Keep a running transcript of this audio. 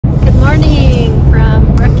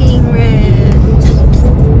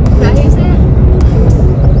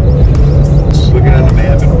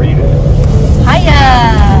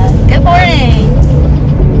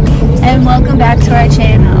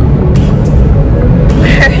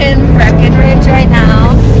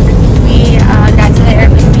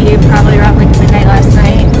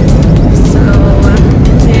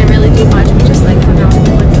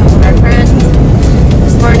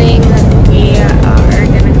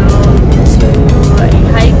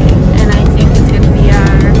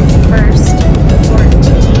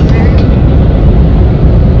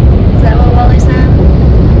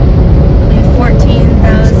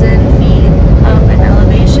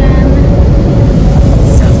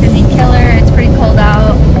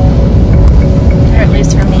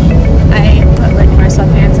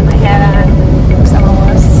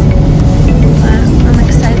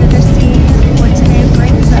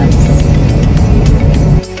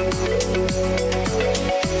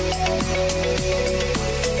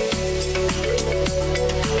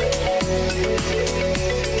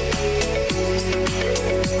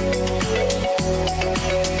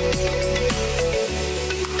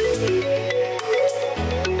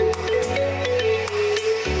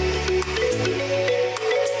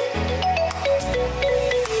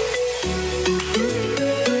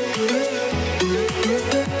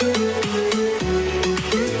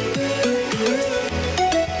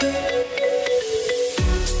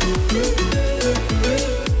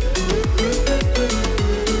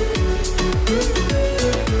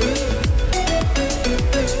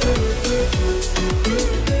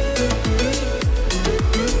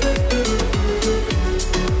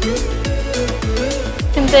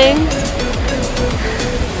Things.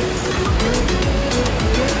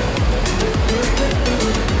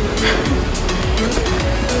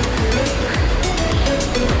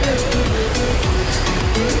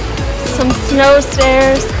 Some snow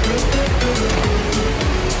stairs.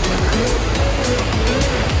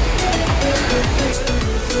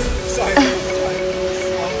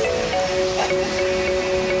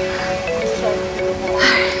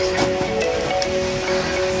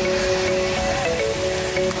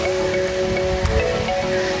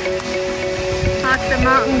 The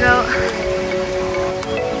mountain goat.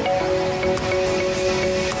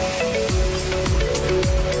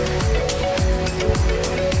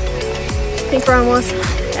 I think we're almost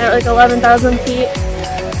at like 11,000 feet.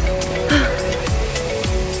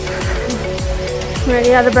 I'm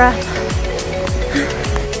already out of breath.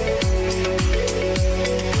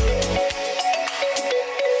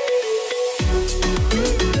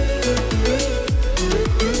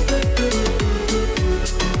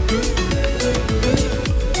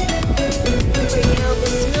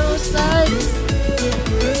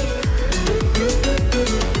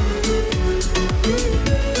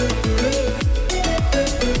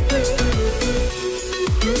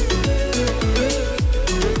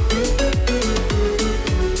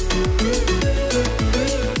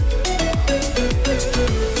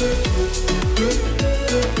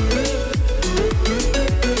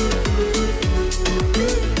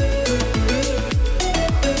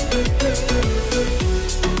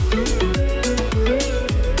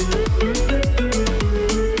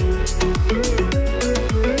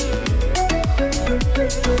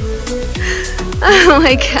 Oh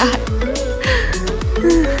my god.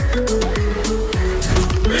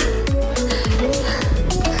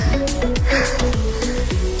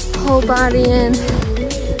 Whole body in.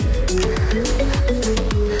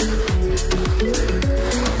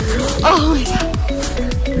 Oh my god.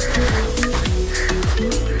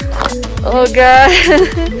 Oh god.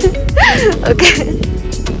 Okay.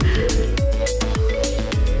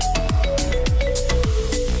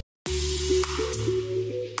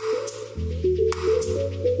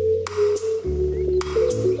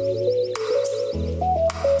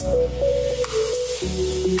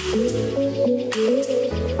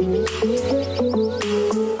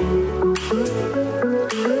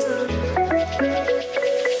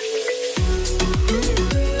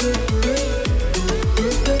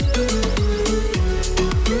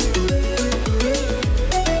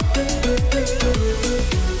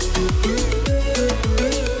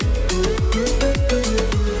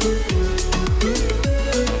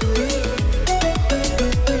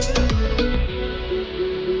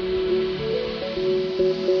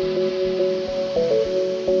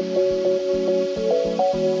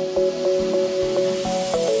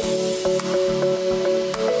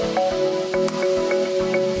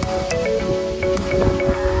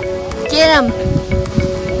 Get him!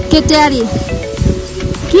 Get daddy!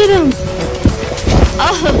 Get him!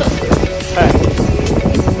 Oh!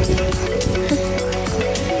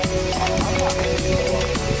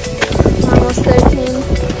 Almost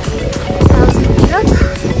 13,000 feet up.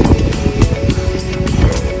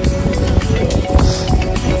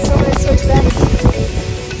 So let's switch back.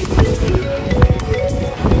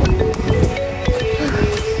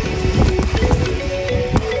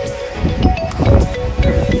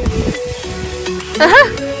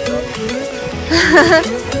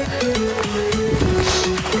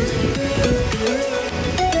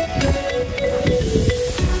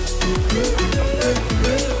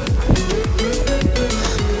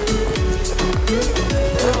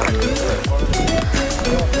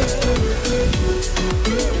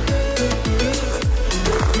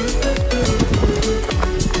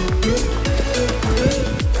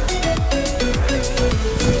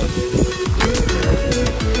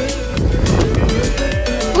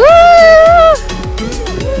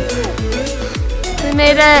 We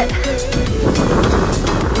made it.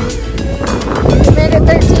 We made it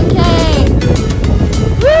 13K.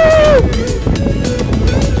 Woo!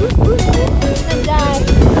 And die.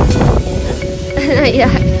 Not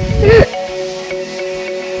yet.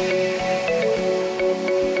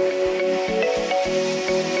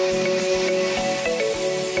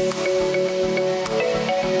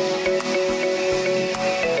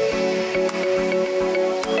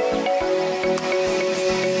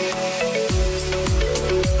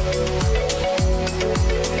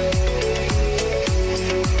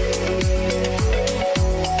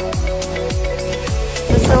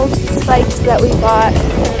 spikes that we bought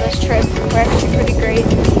for this trip were actually pretty great.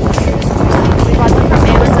 We bought them from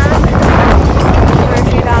Amazon for a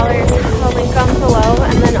few dollars. I'll link them below,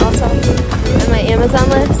 and then also on my Amazon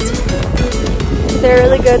list. They're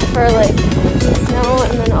really good for like snow,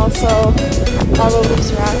 and then also all the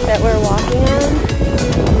loose rock that we're walking on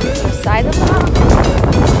the side of the rock.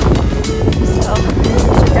 So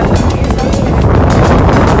you should definitely use them.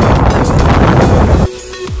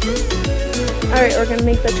 Alright, we're gonna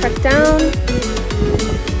make the trek down.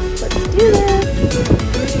 Let's do this.